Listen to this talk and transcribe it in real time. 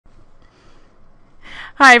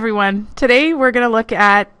Hi everyone. Today we're going to look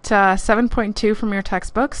at 7.2 from your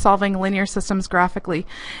textbook, Solving Linear Systems Graphically.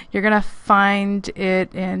 You're going to find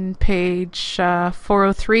it in page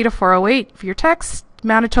 403 to 408 of your text,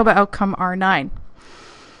 Manitoba Outcome R9.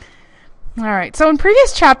 Alright, so in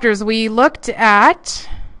previous chapters we looked at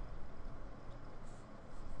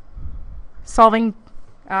solving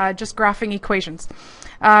just graphing equations.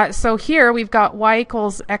 So here we've got y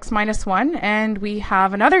equals x minus 1, and we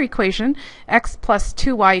have another equation, x plus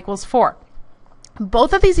 2y equals 4.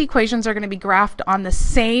 Both of these equations are going to be graphed on the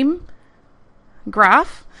same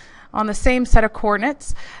graph, on the same set of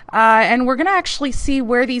coordinates, and we're going to actually see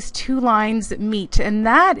where these two lines meet, and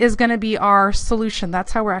that is going to be our solution.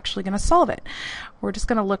 That's how we're actually going to solve it. We're just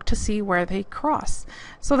going to look to see where they cross.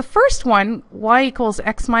 So the first one, y equals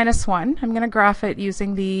x minus 1, I'm going to graph it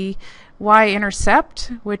using the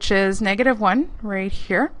y-intercept, which is -1 right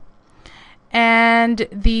here, and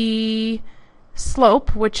the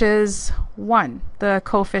slope, which is 1, the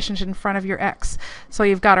coefficient in front of your x. So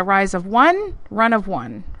you've got a rise of 1, run of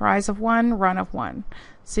 1, rise of 1, run of 1.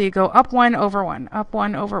 So you go up 1 over 1, up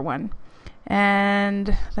 1 over 1.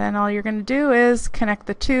 And then all you're going to do is connect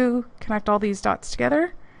the two, connect all these dots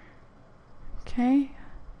together. Okay.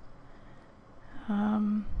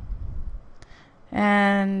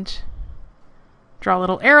 And draw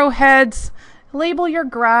little arrowheads, label your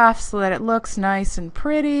graph so that it looks nice and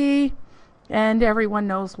pretty, and everyone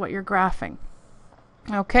knows what you're graphing.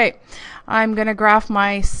 Okay, I'm going to graph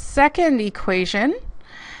my second equation,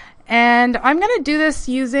 and I'm going to do this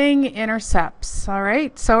using intercepts. All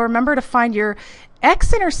right, so remember to find your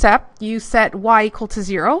x-intercept, you set y equal to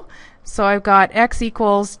 0. So I've got x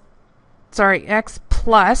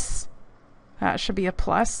plus, that should be a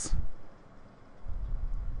plus,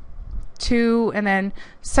 2, and then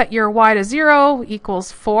set your y to 0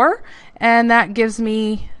 equals 4, and that gives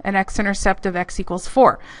me an x-intercept of x equals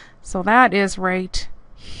 4. So that is right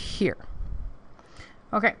here.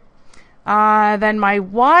 Okay. Then my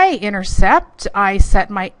y-intercept, I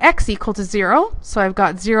set my x equal to 0. So I've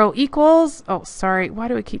got 0 equals, oh sorry, why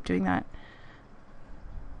do I keep doing that?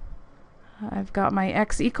 I've got my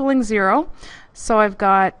x equaling 0. So I've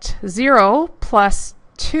got 0 plus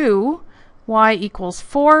 2, y equals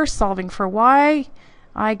 4. Solving for y,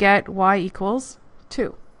 I get y equals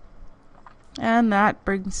 2. And that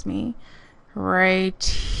brings me right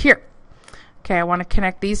here. Okay, I want to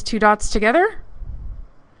connect these two dots together.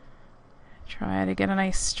 Try to get a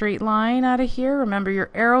nice straight line out of here. Remember your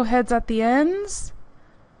arrowheads at the ends.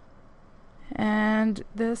 And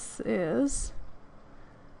this is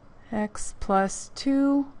x plus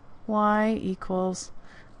 2, y equals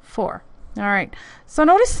 4. All right, so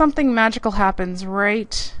notice something magical happens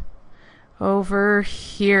right over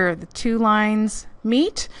here. The two lines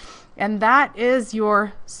meet, and that is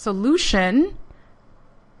your solution.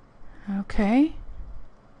 Okay,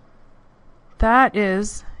 that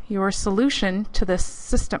is your solution to this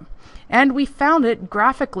system. And we found it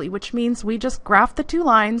graphically, which means we just graph the two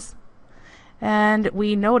lines, and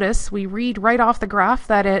we notice, we read right off the graph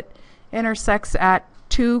that it intersects at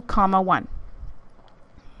 2, 1.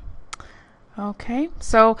 Okay,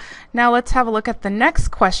 so now let's have a look at the next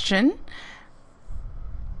question.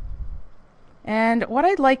 And what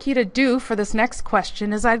I'd like you to do for this next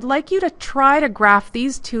question is I'd like you to try to graph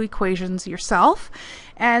these two equations yourself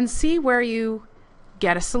and see where you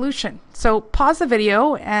get a solution. So pause the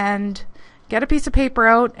video and get a piece of paper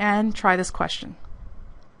out and try this question.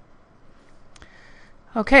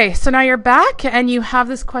 Okay, so now you're back and you have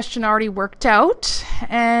this question already worked out,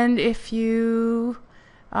 and if you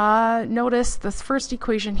notice this first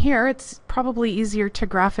equation here, it's probably easier to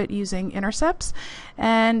graph it using intercepts,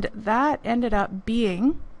 and that ended up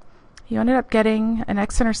being, you ended up getting an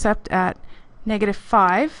x-intercept at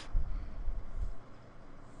 -5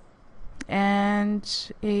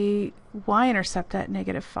 and a y-intercept at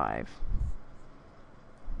 -5.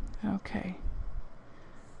 Okay.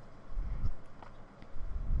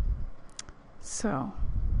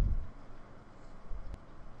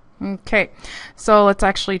 Okay, so let's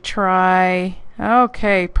actually try.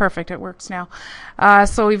 Okay, perfect, it works now.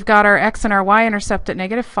 So we've got our x and our y-intercept at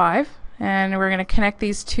 -5, and we're going to connect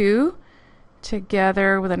these two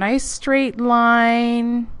together with a nice straight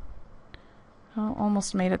line. Oh,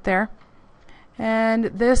 almost made it there. And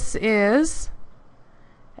this is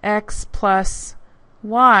x plus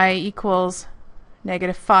y equals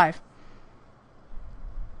 -5.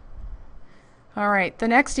 All right, the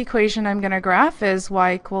next equation I'm going to graph is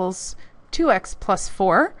y equals 2x plus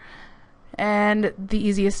 4. And the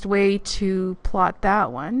easiest way to plot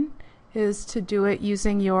that one is to do it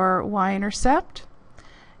using your y-intercept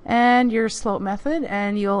and your slope method,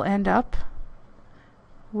 and you'll end up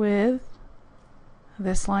with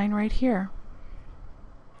this line right here.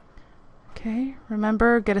 Okay,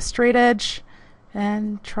 remember, get a straight edge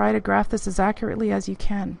and try to graph this as accurately as you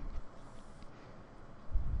can.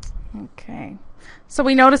 Okay, so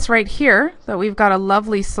we notice right here that we've got a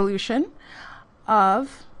lovely solution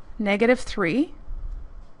of -3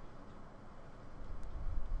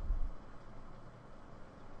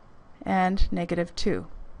 and -2.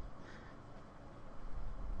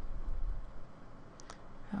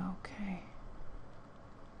 Okay.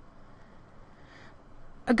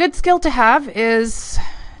 A good skill to have is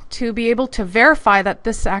to be able to verify that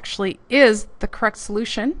this actually is the correct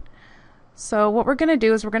solution. So what we're going to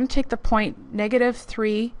do is we're going to take the point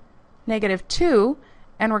 -3, -2,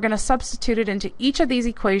 and we're going to substitute it into each of these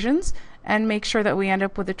equations and make sure that we end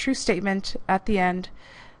up with a true statement at the end.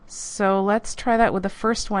 So let's try that with the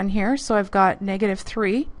first one here. So I've got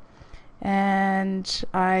 -3, and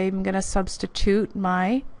I'm going to substitute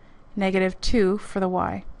my -2 for the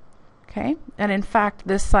y. Okay, and in fact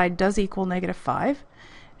this side does equal -5,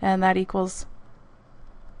 and that equals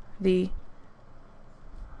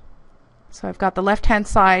so I've got the left hand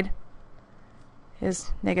side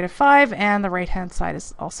is -5 and the right hand side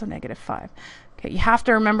is also -5. Okay, you have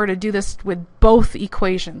to remember to do this with both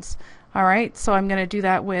equations. Alright, so I'm going to do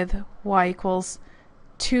that with y equals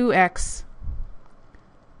 2x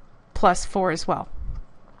plus 4 as well.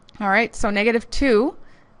 Alright, so -2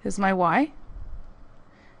 is my y,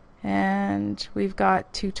 and we've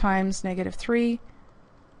got 2 times -3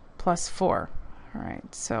 plus 4.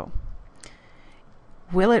 Alright, so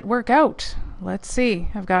will it work out? Let's see.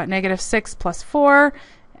 I've got -6 plus 4,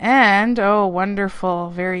 and oh, wonderful,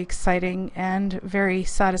 very exciting and very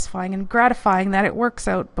satisfying and gratifying that it works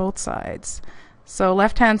out both sides. So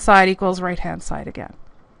left hand side equals right hand side again.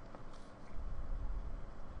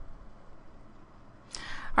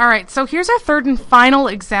 Alright, so here's our third and final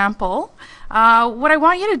example. What I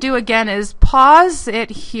want you to do again is pause it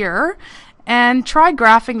here and try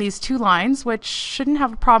graphing these two lines, which shouldn't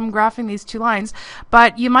have a problem graphing these two lines,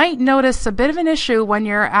 but you might notice a bit of an issue when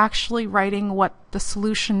you're actually writing what the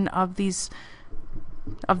solution of the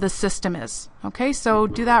system is. Okay, so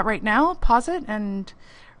do that right now, pause it, and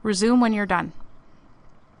resume when you're done.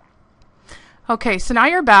 Okay, so now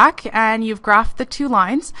you're back and you've graphed the two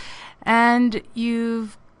lines, and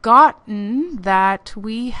you've gotten that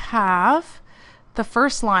we have the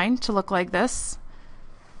first line to look like this: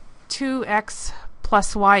 2x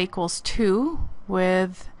plus y equals 2,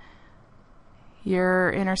 with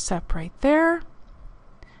your intercept right there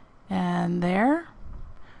and there.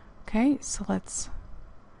 Okay, so let's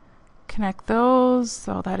connect those.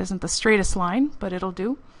 So that isn't the straightest line, but it'll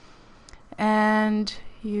do. And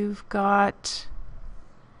you've got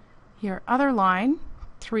your other line,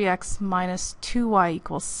 3x minus 2y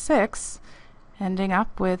equals 6, ending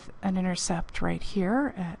up with an intercept right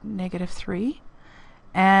here at -3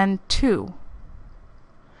 and 2.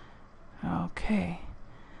 Okay.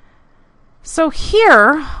 So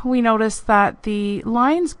here we notice that the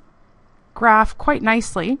lines graph quite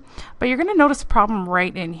nicely, but you're going to notice a problem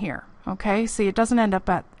right in here. Okay, see, it doesn't end up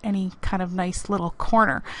at any kind of nice little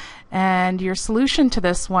corner, and your solution to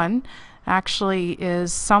this one actually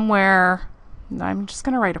is somewhere, I'm just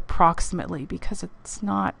going to write approximately because it's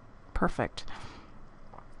not perfect.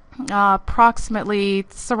 Approximately,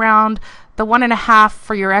 it's around the 1.5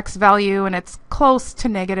 for your x value, and it's close to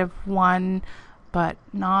 -1, but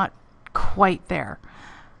not quite there.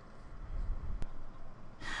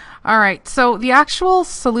 Alright, so the actual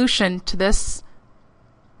solution to this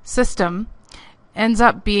system ends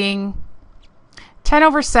up being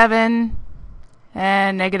 10/7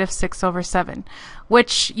 and -6/7,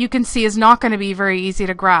 which you can see is not going to be very easy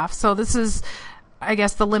to graph. So this is, I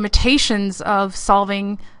guess, the limitations of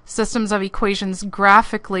solving systems of equations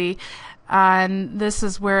graphically, and this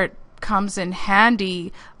is where it comes in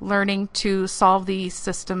handy, learning to solve these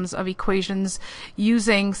systems of equations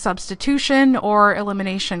using substitution or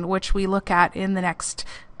elimination, which we look at in the next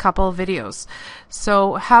couple of videos.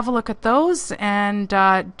 So have a look at those and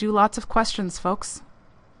do lots of questions, folks.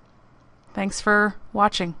 Thanks for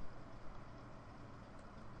watching.